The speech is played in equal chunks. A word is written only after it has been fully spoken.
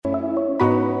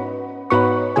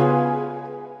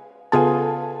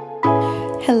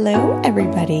Hello,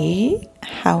 everybody.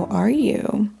 How are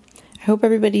you? I hope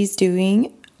everybody's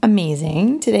doing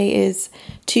amazing. Today is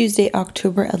Tuesday,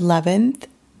 October 11th.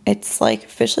 It's like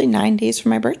officially 9 days from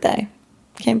my birthday.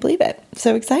 Can't believe it.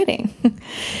 So exciting.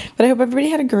 But I hope everybody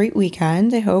had a great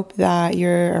weekend. I hope that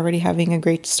you're already having a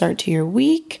great start to your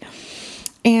week.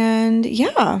 And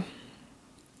yeah,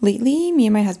 lately, me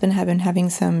and my husband have been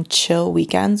having some chill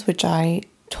weekends, which I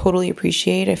totally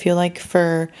appreciate. I feel like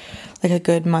for like a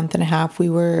good month and a half, we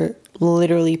were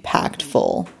literally packed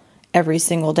full every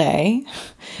single day,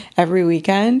 every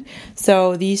weekend.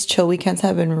 So these chill weekends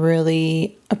have been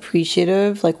really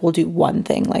appreciative. Like we'll do one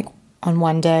thing like on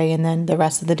one day, and then the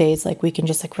rest of the days, like we can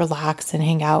just like relax and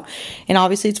hang out. And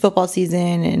obviously it's football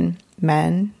season, and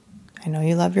men, I know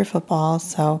you love your football.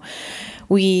 So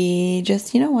we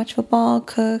just, watch football,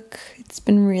 cook. It's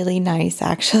been really nice,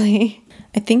 actually.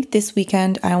 I think this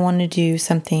weekend I want to do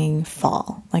something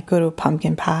fall, like go to a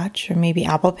pumpkin patch or maybe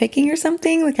apple picking or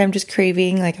something. Like I'm just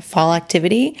craving like a fall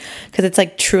activity because it's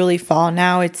like truly fall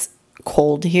now. It's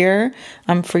cold here.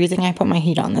 I'm freezing. I put my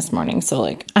heat on this morning, so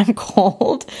like I'm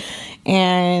cold.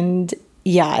 And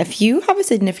yeah, if you have a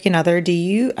significant other,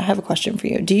 I have a question for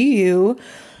you. Do you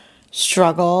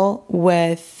struggle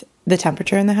with the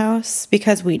temperature in the house?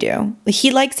 Because we do.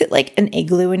 He likes it like an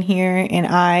igloo in here, and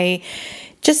I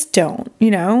just don't,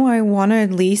 I want to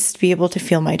at least be able to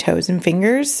feel my toes and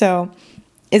fingers. So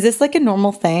is this like a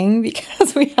normal thing?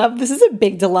 Because this is a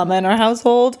big dilemma in our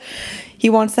household.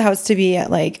 He wants the house to be at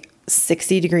like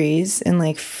 60 degrees and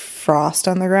like frost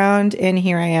on the ground. And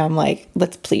here I am like,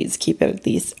 let's please keep it at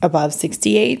least above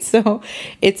 68. So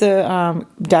it's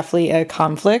definitely a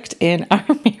conflict in our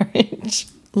marriage.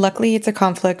 Luckily, it's a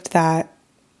conflict that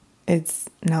it's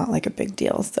not like a big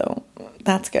deal. So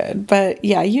that's good. But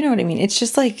yeah, you know what I mean? It's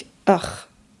just like,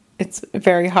 it's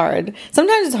very hard.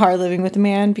 Sometimes it's hard living with a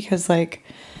man because like,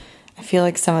 I feel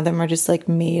like some of them are just like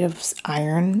made of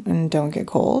iron and don't get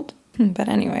cold. But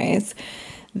anyways,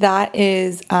 that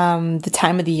is the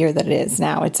time of the year that it is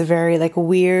now. It's a very like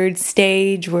weird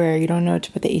stage where you don't know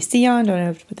to put the AC on, don't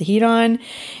know to put the heat on.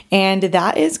 And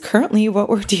that is currently what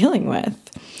we're dealing with.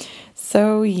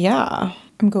 So yeah,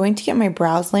 I'm going to get my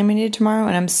brows laminated tomorrow,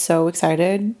 and I'm so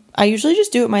excited. I usually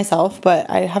just do it myself, but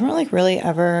I haven't like really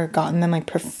ever gotten them like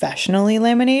professionally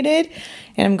laminated,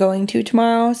 and I'm going to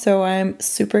tomorrow. So I'm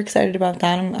super excited about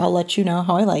that. I'll let you know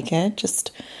how I like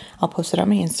it. I'll post it on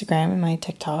my Instagram and my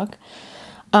TikTok.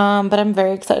 But I'm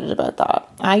very excited about that.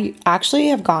 I actually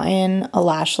have gotten a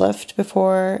lash lift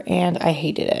before, and I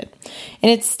hated it.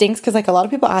 And it stinks because like a lot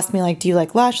of people ask me like, do you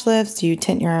like lash lifts? Do you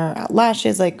tint your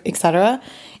lashes, like etc.?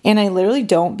 And I literally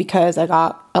don't, because I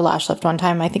got a lash lift one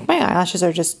time. I think my eyelashes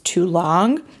are just too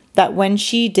long, that when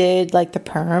she did like the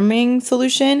perming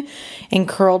solution and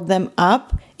curled them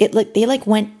up, they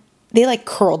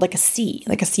curled like a C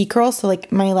curl. So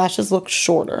like my lashes look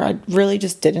shorter. I really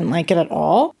just didn't like it at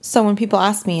all. So when people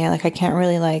ask me, I can't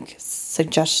really like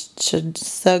suggest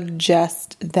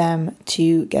them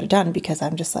to get it done, because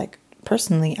I'm just like,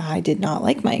 personally, I did not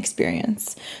like my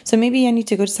experience. So maybe I need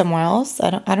to go to somewhere else.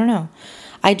 I don't know.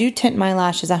 I do tint my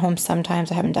lashes at home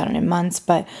sometimes. I haven't done it in months,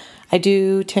 but I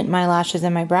do tint my lashes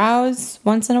and my brows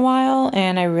once in a while,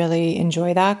 and I really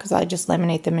enjoy that because I just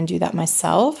laminate them and do that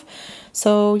myself.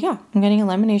 So yeah, I'm getting a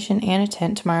lamination and a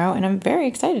tint tomorrow, and I'm very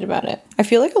excited about it. I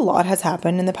feel like a lot has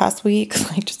happened in the past week.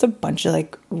 Like just a bunch of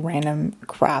like random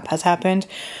crap has happened.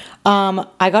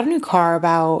 I got a new car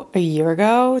about a year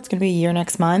ago. It's going to be a year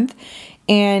next month.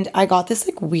 And I got this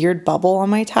like weird bubble on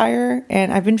my tire,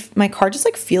 and my car just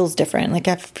like feels different. Like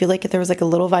I feel like there was like a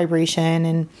little vibration,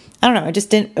 and I don't know,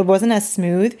 it wasn't as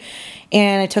smooth.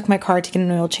 And I took my car to get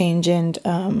an oil change and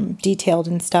detailed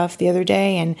and stuff the other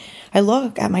day, and I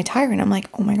look at my tire and I'm like,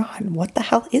 oh my God, what the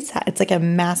hell is that? It's like a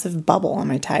massive bubble on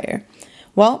my tire.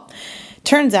 Well,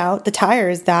 turns out the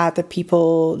tires that the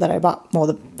people that I bought,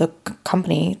 the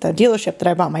company, the dealership that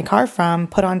I bought my car from,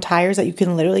 put on tires that you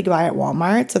can literally buy at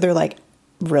Walmart. So they're like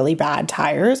really bad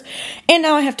tires. And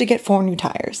now I have to get 4 new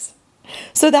tires.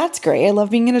 So that's great. I love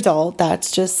being an adult.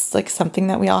 That's just like something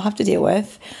that we all have to deal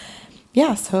with.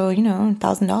 Yeah, so,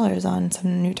 $1,000 on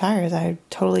some new tires. I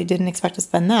totally didn't expect to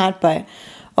spend that, but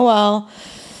oh well.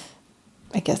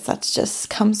 I guess that's just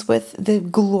comes with the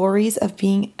glories of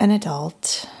being an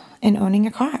adult and owning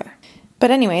a car.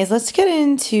 But anyways, let's get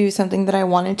into something that I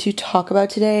wanted to talk about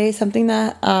today. Something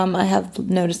that I have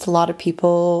noticed a lot of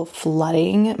people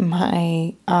flooding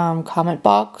my comment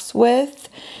box with,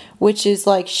 which is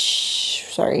like,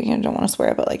 sorry, I don't want to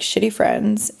swear, but like shitty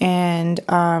friends and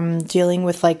dealing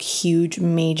with like huge,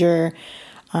 major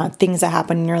things that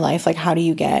happen in your life. Like, how do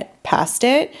you get past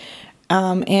it?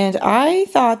 And I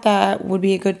thought that would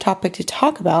be a good topic to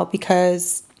talk about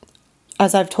because,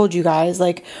 as I've told you guys,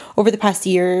 like over the past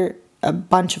year, a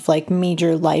bunch of like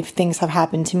major life things have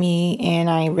happened to me, and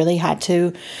I really had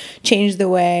to change the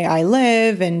way I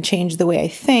live and change the way I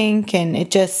think. And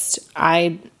it just,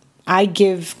 I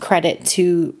give credit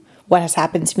to what has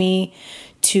happened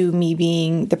to me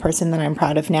being the person that I'm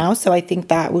proud of now. So I think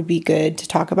that would be good to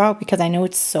talk about because I know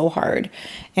it's so hard.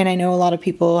 And I know a lot of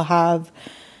people have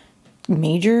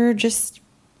major just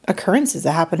occurrences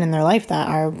that happen in their life that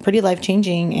are pretty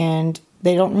life-changing and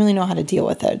they don't really know how to deal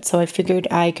with it. So I figured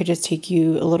I could just take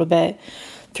you a little bit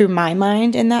through my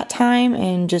mind in that time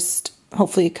and just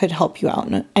hopefully it could help you out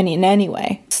in any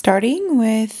way. Starting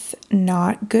with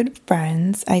not good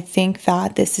friends, I think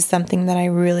that this is something that I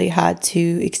really had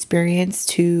to experience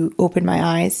to open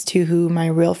my eyes to who my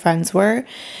real friends were.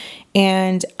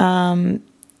 And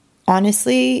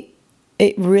honestly,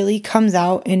 it really comes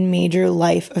out in major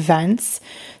life events.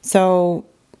 So,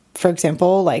 for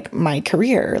example, like my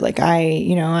career, like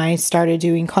I started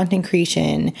doing content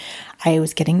creation. I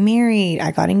was getting married.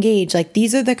 I got engaged. Like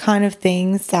these are the kind of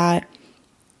things that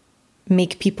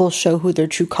make people show who their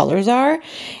true colors are.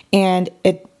 And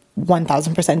it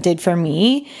 1000% did for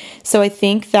me. So I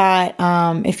think that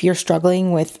if you're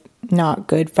struggling with not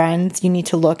good friends, you need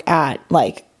to look at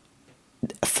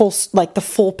the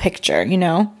full picture,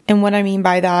 And what I mean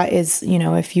by that is,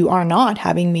 if you are not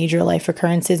having major life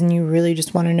occurrences and you really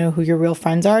just want to know who your real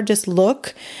friends are, just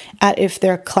look at if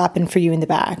they're clapping for you in the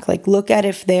back. Like look at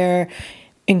if they're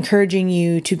encouraging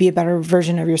you to be a better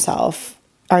version of yourself.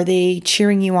 Are they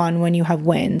cheering you on when you have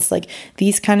wins? Like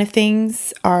these kind of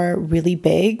things are really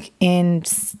big in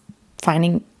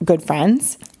finding good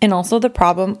friends. And also the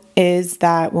problem is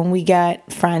that when we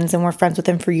get friends and we're friends with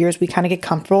them for years, we kind of get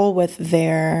comfortable with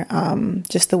their,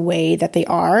 just the way that they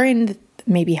are and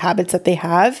maybe habits that they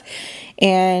have.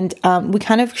 And we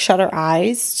kind of shut our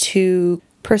eyes to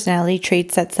personality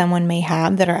traits that someone may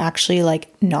have that are actually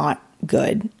like not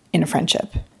good in a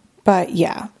friendship. But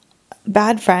yeah,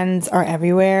 bad friends are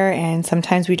everywhere and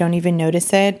sometimes we don't even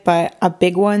notice it. But a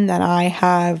big one that I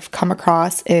have come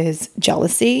across is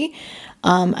jealousy.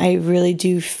 I really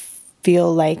do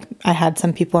feel like I had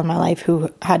some people in my life who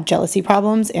had jealousy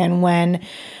problems. And when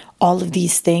all of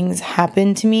these things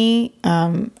happened to me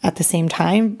at the same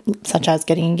time, such as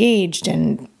getting engaged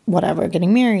and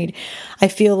getting married, I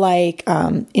feel like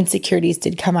insecurities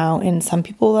did come out in some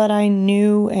people that I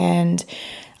knew. And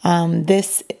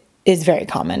this is very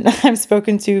common. I've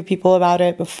spoken to people about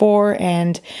it before,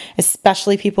 and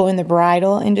especially people in the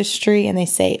bridal industry, and they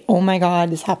say, oh my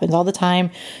God, this happens all the time.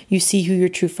 You see who your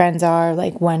true friends are,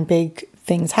 like when big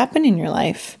things happen in your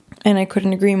life. And I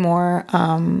couldn't agree more.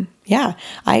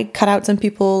 I cut out some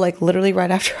people like literally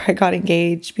right after I got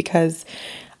engaged because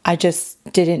I just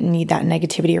didn't need that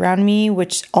negativity around me,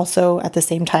 which also at the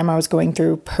same time I was going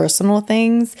through personal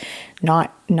things,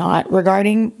 not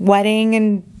regarding wedding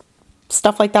and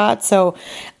stuff like that. So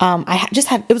I just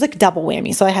had, it was like a double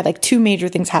whammy. So I had like two major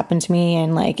things happen to me,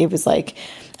 and like it was like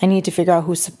I needed to figure out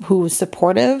who was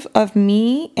supportive of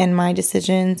me and my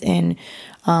decisions and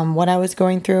what I was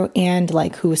going through, and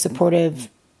like who was supportive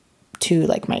to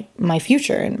like my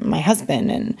future and my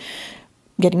husband and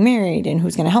getting married and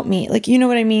who's going to help me. Like, you know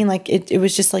what I mean? Like it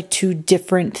was just like two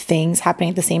different things happening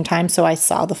at the same time. So I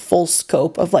saw the full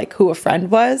scope of like who a friend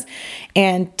was.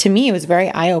 And to me, it was very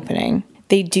eye-opening.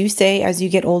 They do say as you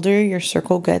get older, your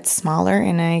circle gets smaller,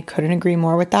 and I couldn't agree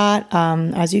more with that.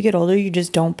 As you get older, you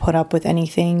just don't put up with any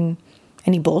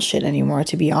bullshit anymore,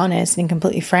 to be honest and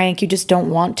completely frank. You just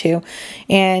don't want to.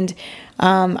 And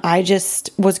I just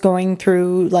was going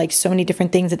through like so many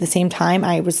different things at the same time.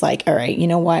 I was like, all right, you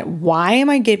know what? Why am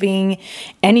I giving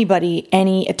anybody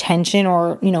any attention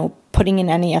or, putting in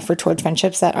any effort towards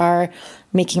friendships that are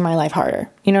making my life harder?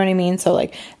 You know what I mean? So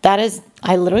like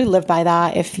I literally live by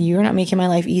that. If you're not making my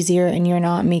life easier and you're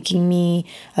not making me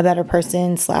a better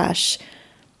person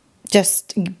 /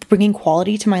 just bringing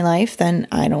quality to my life, then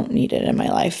I don't need it in my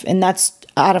life. And that's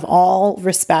out of all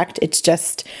respect. It's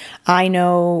just, I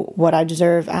know what I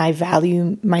deserve. I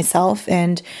value myself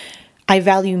and I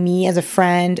value me as a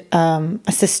friend,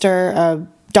 a sister, a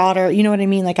daughter, you know what I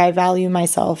mean? Like I value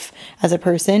myself as a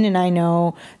person, and I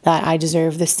know that I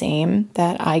deserve the same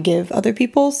that I give other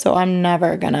people. So I'm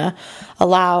never gonna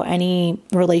allow any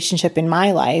relationship in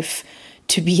my life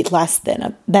to be less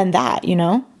than that,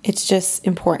 It's just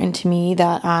important to me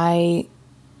that I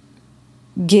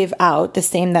give out the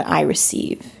same that I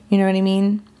receive. You know what I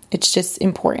mean? It's just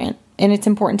important. And it's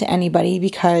important to anybody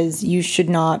because you should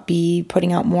not be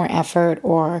putting out more effort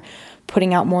or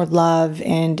putting out more love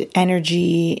and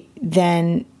energy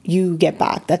than you get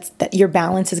back. That your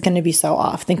balance is going to be so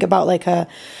off. Think about like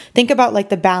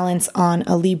the balance on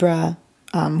a Libra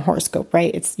horoscope,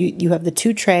 right? It's you have the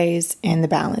two trays and the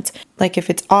balance. Like if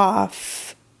it's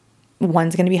off,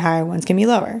 one's going to be higher, one's going to be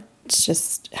lower. It's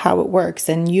just how it works.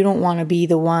 And you don't want to be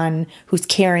the one who's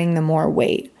carrying the more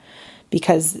weight,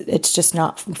 because it's just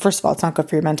not, first of all, it's not good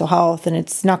for your mental health, and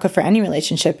it's not good for any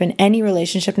relationship. And any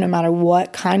relationship, no matter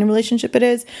what kind of relationship it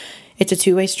is, it's a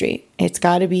two-way street. It's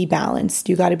got to be balanced.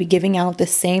 You got to be giving out the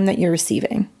same that you're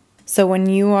receiving. So when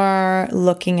you are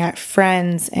looking at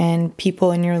friends and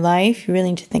people in your life, you really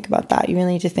need to think about that. You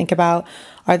really need to think about,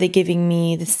 are they giving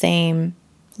me the same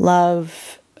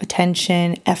love,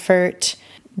 attention, effort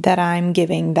that I'm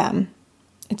giving them?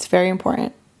 It's very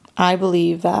important. I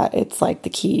believe that it's like the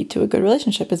key to a good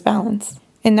relationship is balance.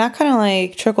 And that kind of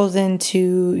like trickles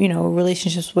into,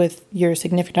 relationships with your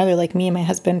significant other. Like me and my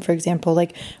husband, for example,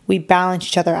 like we balance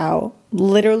each other out,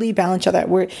 literally balance each other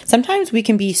out. Sometimes we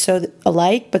can be so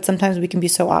alike, but sometimes we can be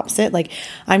so opposite. Like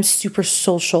I'm super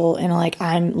social and like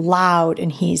I'm loud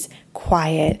and he's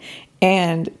quiet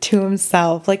and to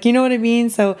himself. Like, you know what I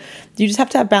mean? So you just have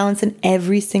to have balance in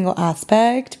every single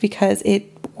aspect because it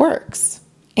works.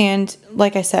 And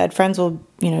like I said, friends will,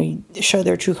 show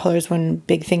their true colors when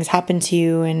big things happen to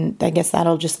you. And I guess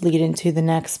that'll just lead into the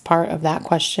next part of that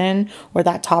question or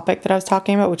that topic that I was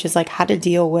talking about, which is like how to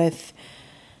deal with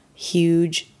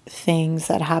huge things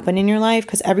that happen in your life,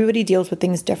 because everybody deals with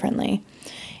things differently.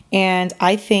 And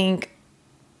I think,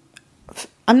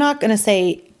 I'm not going to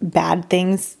say bad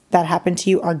things that happen to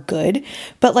you are good,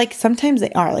 but like sometimes they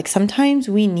are. Like sometimes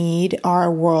we need our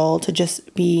world to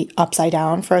just be upside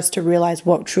down for us to realize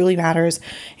what truly matters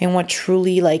and what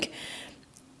truly like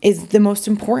is the most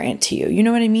important to you. You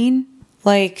know what I mean?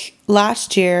 Like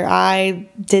last year I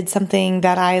did something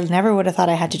that I never would have thought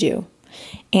I had to do.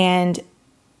 And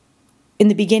in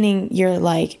the beginning you're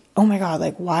like, oh my God,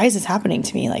 like why is this happening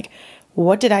to me? Like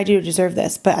what did I do to deserve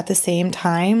this? But at the same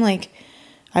time, like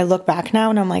I look back now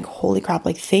and I'm like, holy crap,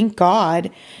 like thank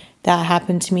God that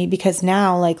happened to me, because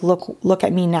now like look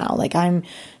at me now. Like I'm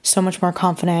so much more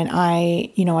confident.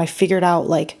 I figured out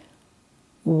like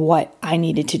what I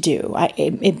needed to do.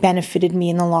 It benefited me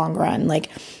in the long run. Like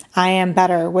I am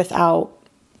better without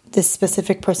this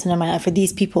specific person in my life or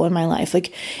these people in my life.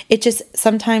 Like it just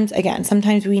sometimes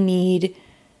we need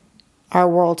our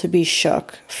world to be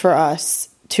shook for us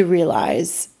to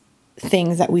realize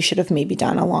things that we should have maybe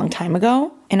done a long time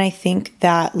ago. And I think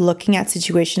that looking at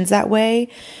situations that way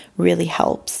really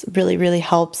helps, really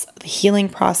helps the healing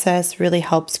process, really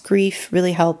helps grief,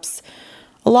 really helps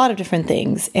a lot of different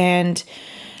things. And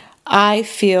I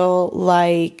feel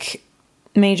like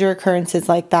major occurrences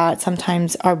like that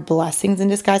sometimes are blessings in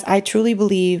disguise. I truly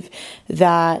believe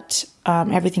that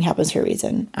everything happens for a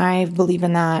reason. I believe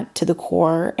in that to the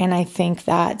core. And I think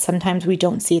that sometimes we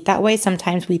don't see it that way.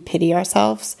 Sometimes we pity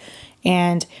ourselves.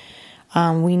 And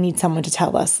we need someone to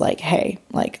tell us like, hey,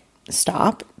 like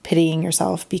stop pitying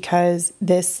yourself because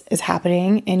this is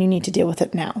happening and you need to deal with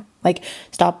it now. Like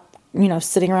stop,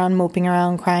 sitting around, moping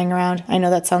around, crying around. I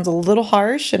know that sounds a little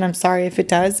harsh and I'm sorry if it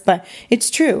does, but it's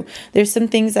true. There's some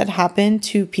things that happen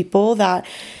to people that,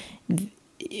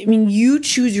 you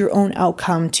choose your own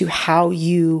outcome to how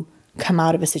you come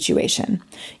out of a situation.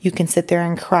 You can sit there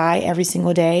and cry every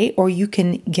single day, or you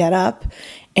can get up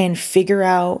and figure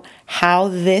out how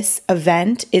this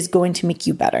event is going to make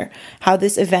you better, how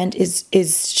this event is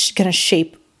going to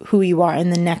shape who you are in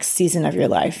the next season of your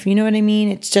life. You know what I mean?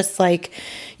 It's just like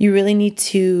you really need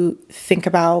to think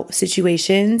about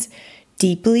situations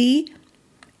deeply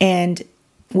and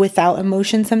without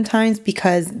emotion sometimes,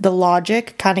 because the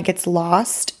logic kind of gets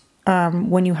lost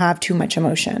when you have too much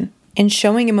emotion. And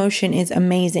showing emotion is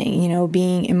amazing.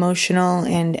 Being emotional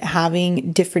and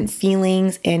having different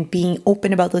feelings and being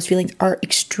open about those feelings are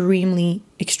extremely,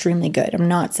 extremely good. I'm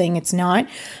not saying it's not,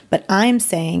 but I'm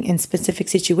saying in specific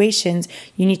situations,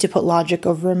 you need to put logic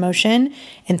over emotion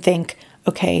and think,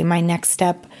 okay, my next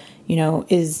step,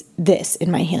 is this in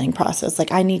my healing process.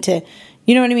 Like I need to,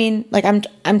 you know what I mean? Like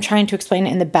I'm trying to explain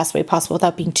it in the best way possible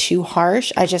without being too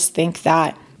harsh. I just think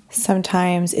that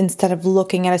sometimes instead of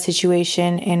looking at a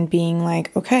situation and being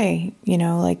like, okay,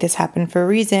 like this happened for a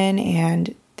reason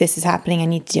and this is happening, I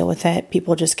need to deal with it.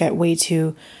 People just get way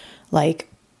too like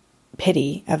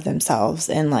pity of themselves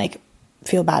and like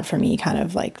feel bad for me kind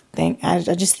of like thing. I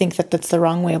just think that that's the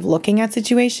wrong way of looking at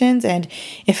situations. And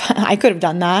if I could have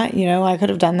done that, I could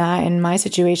have done that in my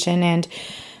situation and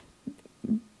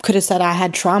could have said I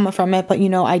had trauma from it, but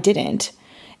I didn't.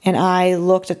 And I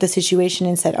looked at the situation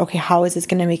and said, okay, how is this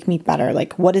going to make me better?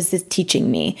 Like, what is this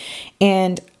teaching me?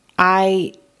 And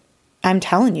I'm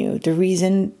telling you, the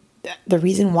reason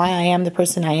why I am the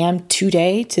person I am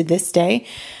today, to this day,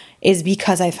 is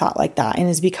because I thought like that. And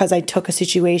is because I took a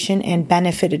situation and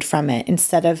benefited from it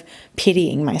instead of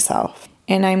pitying myself.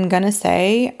 And I'm going to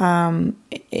say,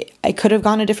 I could have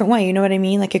gone a different way. You know what I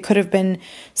mean? Like, it could have been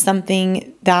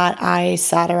something that I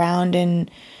sat around and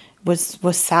was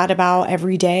sad about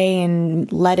every day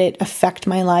and let it affect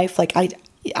my life. Like,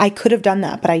 I could have done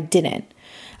that, but I didn't.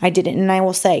 And I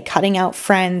will say, cutting out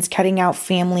friends, cutting out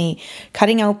family,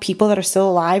 cutting out people that are still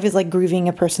alive is like grieving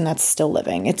a person that's still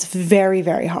living. It's very,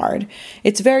 very hard.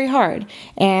 It's very hard.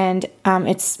 And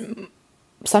it's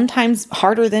sometimes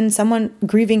harder than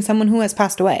grieving someone who has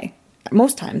passed away.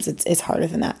 Most times it's harder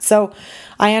than that. So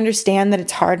I understand that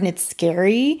it's hard and it's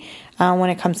scary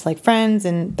when it comes to like friends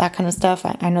and that kind of stuff.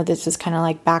 I know this is kind of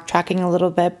like backtracking a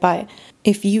little bit, but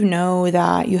if you know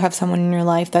that you have someone in your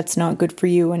life that's not good for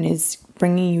you and is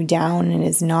bringing you down and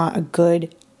is not a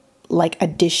good like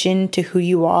addition to who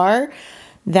you are,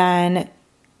 then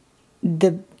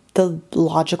the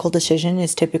logical decision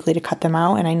is typically to cut them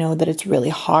out. And I know that it's really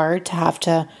hard to have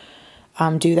to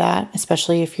do that,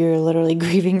 especially if you're literally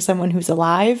grieving someone who's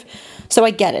alive. So I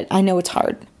get it. I know it's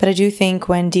hard. But I do think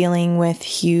when dealing with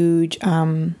huge,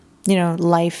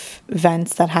 life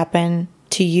events that happen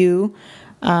to you,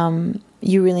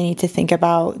 you really need to think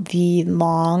about the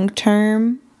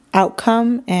long-term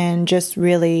outcome and just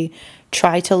really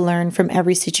try to learn from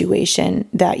every situation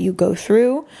that you go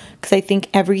through, because I think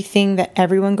everything that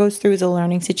everyone goes through is a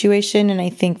learning situation, and I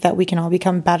think that we can all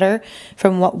become better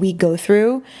from what we go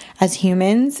through as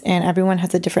humans, and everyone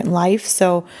has a different life,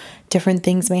 so different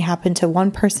things may happen to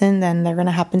one person than they're going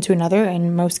to happen to another.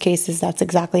 In most cases, that's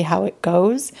exactly how it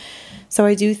goes. So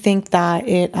I do think that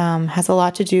it has a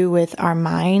lot to do with our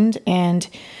mind and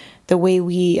the way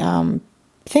we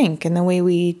think and the way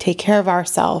we take care of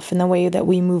ourselves and the way that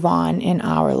we move on in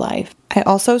our life. I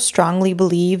also strongly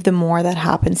believe the more that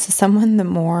happens to someone, the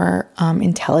more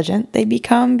intelligent they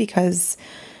become, because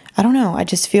I don't know, I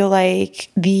just feel like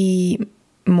the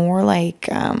more like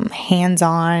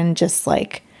hands-on, just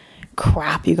like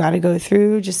crap you got to go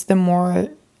through, just the more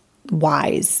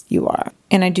wise you are.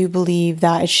 And I do believe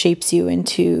that it shapes you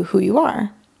into who you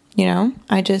are.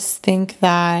 I just think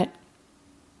that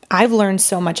I've learned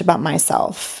so much about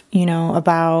myself,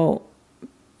 throughout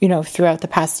the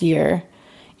past year.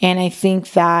 And I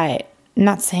think that,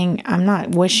 I'm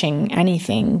not wishing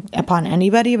anything upon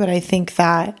anybody, but I think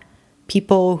that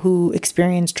people who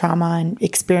experience trauma and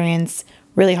experience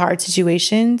really hard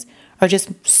situations are just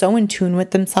so in tune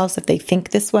with themselves if they think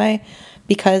this way,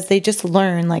 because they just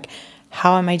learn, like,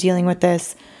 how am I dealing with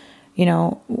this?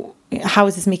 How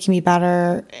is this making me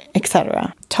better,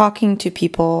 etc. Talking to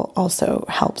people also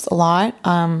helps a lot.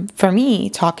 For me,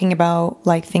 talking about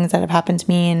like things that have happened to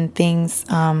me and things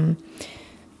that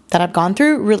I've gone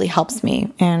through really helps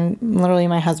me. And literally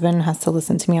my husband has to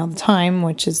listen to me all the time,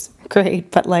 which is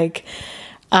great. But like,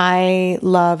 I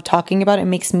love talking about it. It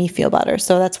makes me feel better.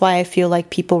 So that's why I feel like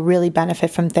people really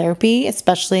benefit from therapy,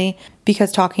 especially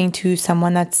because talking to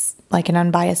someone that's like an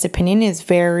unbiased opinion is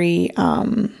very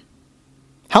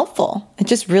helpful. It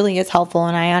just really is helpful.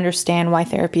 And I understand why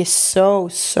therapy is so,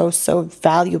 so, so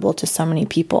valuable to so many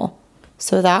people.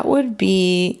 So that would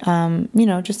be,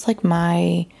 just like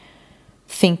my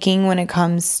thinking when it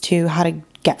comes to how to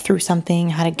get through something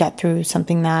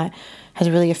that has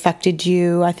really affected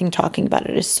you. I think talking about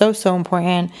it is so, so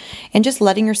important, and just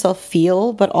letting yourself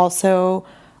feel, but also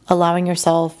allowing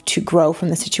yourself to grow from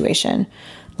the situation.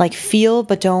 Like, feel,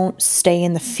 but don't stay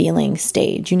in the feeling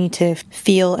stage. You need to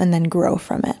feel and then grow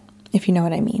from it, if you know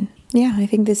what I mean. Yeah, I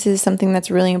think this is something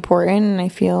that's really important, and I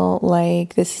feel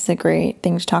like this is a great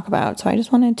thing to talk about. So I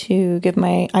just wanted to give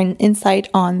my insight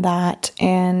on that,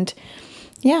 and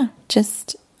yeah,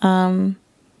 just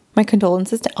my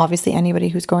condolences to obviously anybody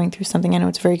who's going through something. I know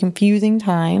it's a very confusing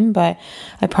time, but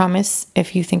I promise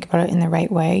if you think about it in the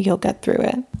right way, you'll get through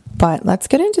it. But let's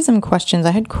get into some questions.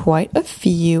 I had quite a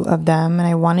few of them, and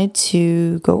I wanted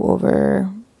to go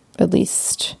over at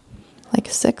least like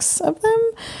 6 of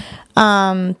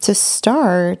them. To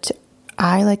start,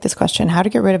 I like this question. How to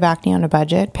get rid of acne on a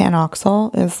budget?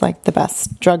 Panoxyl is like the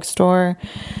best drugstore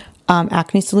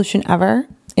acne solution ever.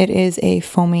 It is a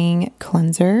foaming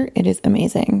cleanser. It is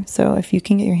amazing. So if you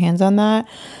can get your hands on that,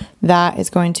 that is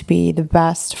going to be the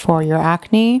best for your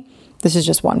acne. This is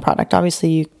just one product. Obviously,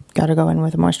 you got to go in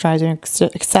with a moisturizer,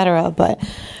 etc. But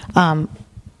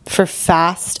for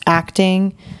fast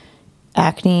acting,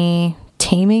 acne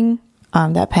taming,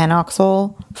 that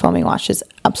Panoxyl foaming wash is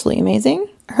absolutely amazing.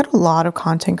 I got a lot of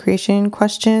content creation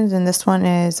questions, and this one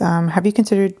is, have you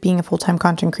considered being a full-time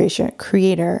content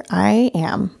creator? I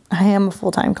am a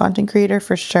full-time content creator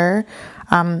for sure.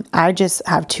 I just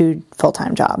have 2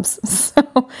 full-time jobs.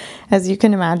 So as you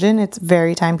can imagine, it's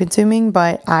very time consuming,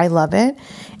 but I love it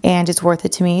and it's worth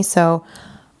it to me. So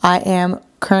I am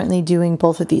currently doing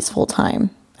both of these full-time.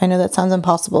 I know that sounds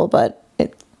impossible, but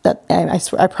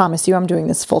I promise you I'm doing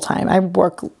this full time. I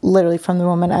work literally from the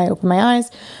moment I open my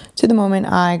eyes to the moment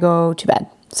I go to bed.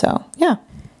 So yeah.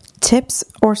 Tips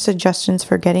or suggestions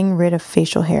for getting rid of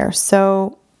facial hair.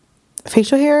 So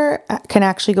facial hair can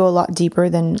actually go a lot deeper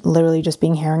than literally just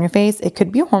being hair on your face. It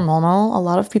could be hormonal. A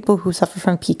lot of people who suffer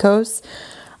from PCOS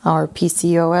or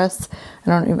PCOS, I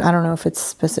don't know if it's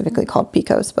specifically called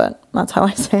PCOS, but that's how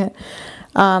I say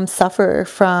it, suffer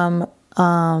from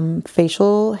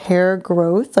facial hair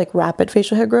growth, like rapid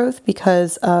facial hair growth,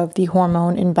 because of the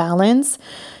hormone imbalance.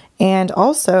 And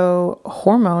also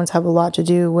hormones have a lot to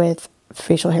do with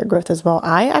facial hair growth as well.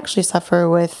 I actually suffer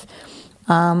with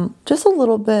just a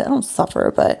little bit. I don't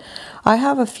suffer, but I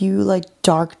have a few like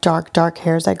dark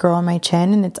hairs that grow on my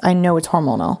chin, and I know it's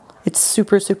hormonal. It's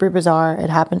super, super bizarre. It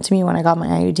happened to me when I got my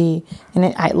IUD, and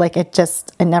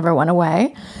it never went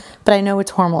away. But I know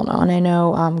it's hormonal, and I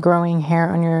know growing hair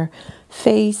on your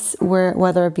face,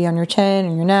 whether it be on your chin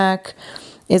or your neck,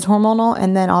 is hormonal.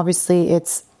 And then obviously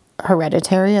it's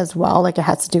hereditary as well. Like it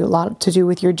has to do a lot to do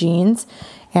with your genes.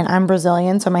 And I'm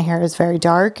Brazilian, so my hair is very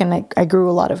dark, and I grew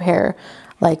a lot of hair.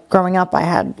 Like growing up, I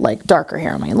had like darker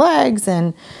hair on my legs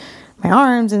and my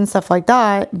arms and stuff like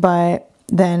that. But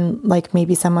then like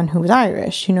maybe someone who was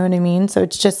Irish, you know what I mean? So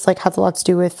it's just like has a lot to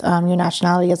do with your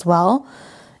nationality as well.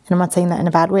 And I'm not saying that in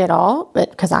a bad way at all,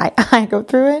 but because I go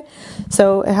through it.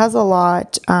 So it has a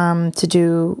lot to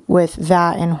do with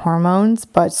that and hormones,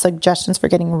 but suggestions for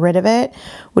getting rid of it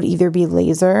would either be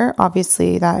laser.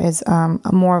 Obviously, that is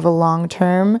more of a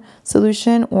long-term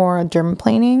solution, or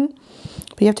dermaplaning.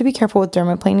 But you have to be careful with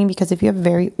dermaplaning, because if you have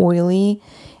very oily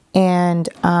and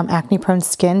acne-prone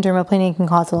skin, dermaplaning can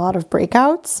cause a lot of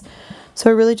breakouts. So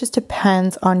it really just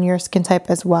depends on your skin type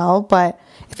as well. But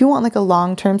if you want like a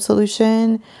long-term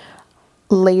solution,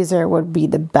 laser would be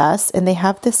the best. And they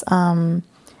have this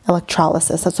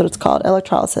electrolysis. That's what it's called,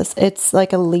 electrolysis. It's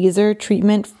like a laser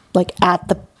treatment like at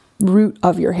the root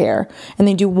of your hair. And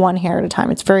they do one hair at a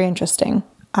time. It's very interesting.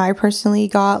 I personally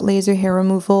got laser hair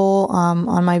removal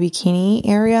on my bikini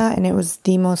area, and it was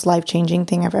the most life-changing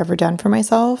thing I've ever done for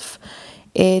myself.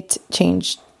 It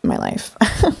changed my life.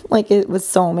 Like it was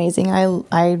so amazing.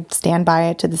 I stand by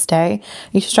it to this day.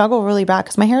 I struggle really bad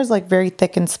because my hair is like very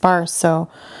thick and sparse. So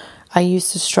I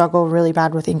used to struggle really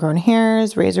bad with ingrown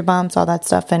hairs, razor bumps, all that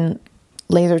stuff. And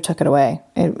laser took it away.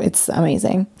 It's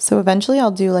amazing. So eventually I'll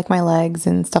do like my legs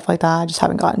and stuff like that. I just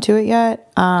haven't gotten to it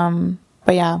yet.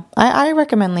 But yeah, I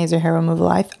recommend laser hair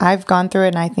removal. I've gone through it,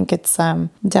 and I think it's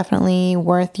definitely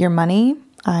worth your money.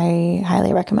 I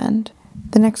highly recommend.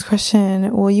 The next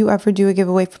question, will you ever do a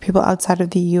giveaway for people outside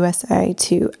of the USA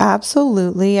too?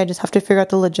 Absolutely. I just have to figure out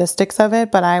the logistics of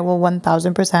it, but I will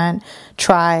 1000%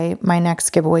 try my next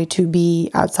giveaway to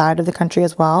be outside of the country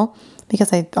as well,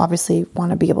 because I obviously want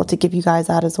to be able to give you guys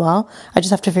that as well. I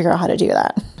just have to figure out how to do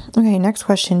that. Okay, next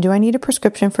question. Do I need a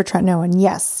prescription for tretinoin?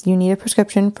 Yes, you need a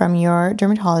prescription from your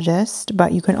dermatologist,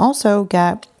 but you can also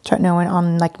get tretinoin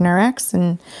on like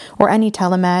Nurex or any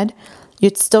telemed.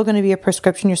 It's still going to be a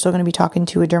prescription. You're still going to be talking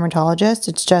to a dermatologist.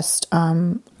 It's just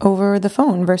over the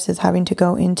phone versus having to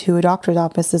go into a doctor's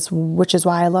office, which is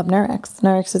why I love Nurex.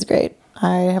 Nurex is great.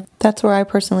 That's where I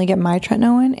personally get my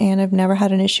tretinoin, and I've never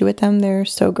had an issue with them. They're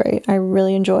so great. I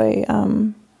really enjoy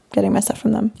getting my stuff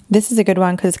from them. This is a good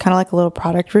one because it's kind of like a little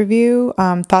product review.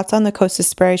 Thoughts on the Kosas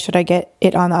spray? Should I get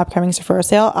it on the upcoming Sephora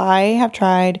sale? I have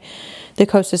tried the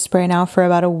Kosas spray now for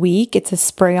about a week. It's a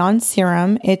spray-on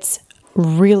serum. It's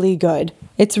really good.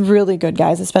 It's really good,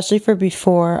 guys, especially for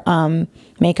before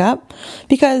makeup,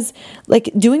 because like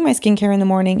doing my skincare in the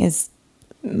morning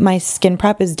my skin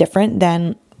prep is different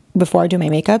than before I do my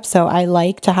makeup. So I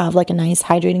like to have like a nice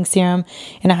hydrating serum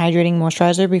and a hydrating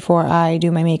moisturizer before I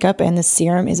do my makeup. And the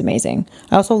serum is amazing.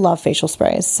 I also love facial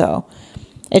sprays. So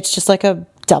it's just like a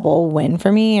double win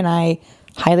for me. And I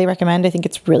highly recommend. I think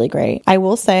it's really great. I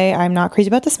will say I'm not crazy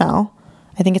about the smell.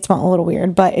 I think it smelled a little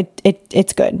weird, but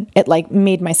it's good. It like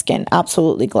made my skin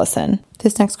absolutely glisten.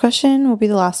 This next question will be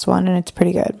the last one, and it's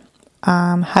pretty good.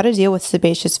 How to deal with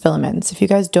sebaceous filaments. If you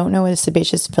guys don't know what a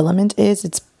sebaceous filament is,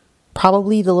 it's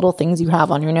probably the little things you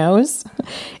have on your nose.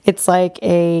 It's like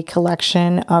a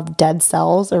collection of dead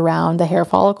cells around the hair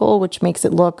follicle, which makes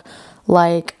it look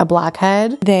like a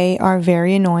blackhead. They are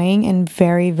very annoying and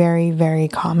very, very, very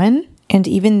common. And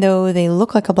even though they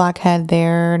look like a blackhead,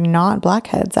 they're not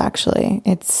blackheads actually.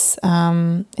 It's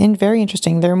very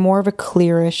interesting. They're more of a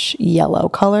clearish yellow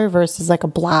color versus like a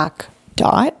black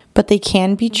dot, but they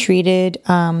can be treated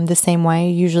the same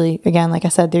way. Usually, again, like I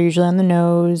said, they're usually on the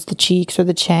nose, the cheeks, or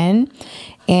the chin.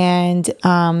 And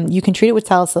you can treat it with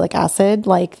salicylic acid,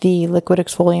 like the liquid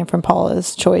exfoliant from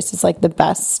Paula's Choice is like the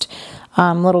best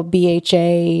little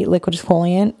BHA liquid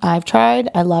exfoliant I've tried.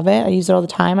 I love it. I use it all the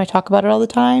time. I talk about it all the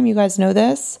time. You guys know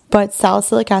this. But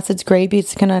salicylic acid's great because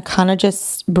it's going to kind of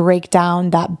just break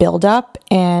down that buildup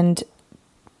and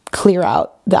clear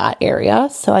out that area.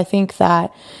 So I think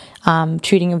that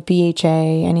treating of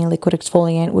BHA, any liquid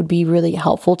exfoliant would be really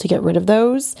helpful to get rid of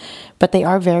those, but they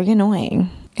are very annoying.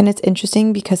 And it's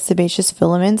interesting because sebaceous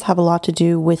filaments have a lot to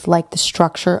do with like the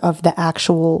structure of the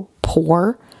actual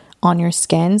pore on your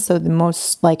skin. So the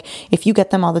most, like, if you get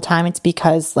them all the time, it's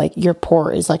because like your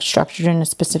pore is like structured in a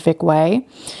specific way.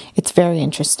 It's very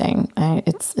interesting.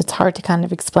 It's hard to kind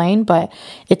of explain, but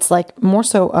it's like more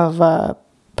so of a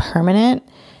permanent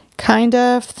kind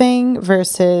of thing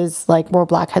versus like more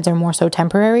blackheads are more so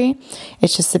temporary.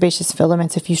 It's just sebaceous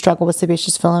filaments. If you struggle with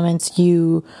sebaceous filaments,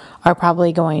 you are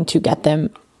probably going to get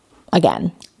them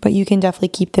again. But you can definitely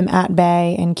keep them at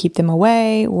bay and keep them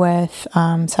away with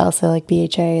salicylic,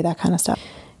 BHA, that kind of stuff.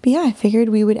 But yeah, I figured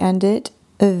we would end it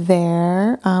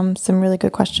there. Some really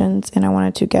good questions, and I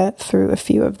wanted to get through a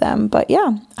few of them. But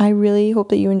yeah, I really hope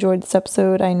that you enjoyed this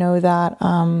episode. I know that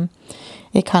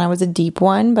it kind of was a deep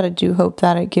one, but I do hope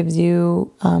that it gives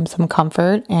you some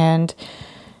comfort and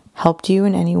helped you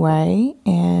in any way.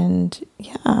 And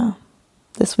yeah,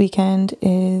 this weekend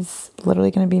is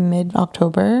literally going to be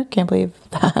mid-October. Can't believe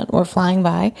that we're flying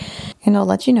by. And I'll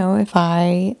let you know if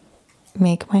I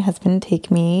make my husband take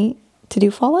me to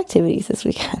do fall activities this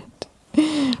weekend.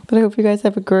 But I hope you guys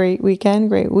have a great weekend,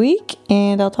 great week,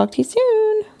 and I'll talk to you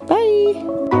soon. Bye.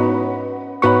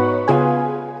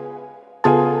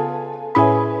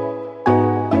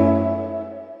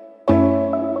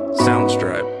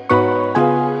 Soundstripe.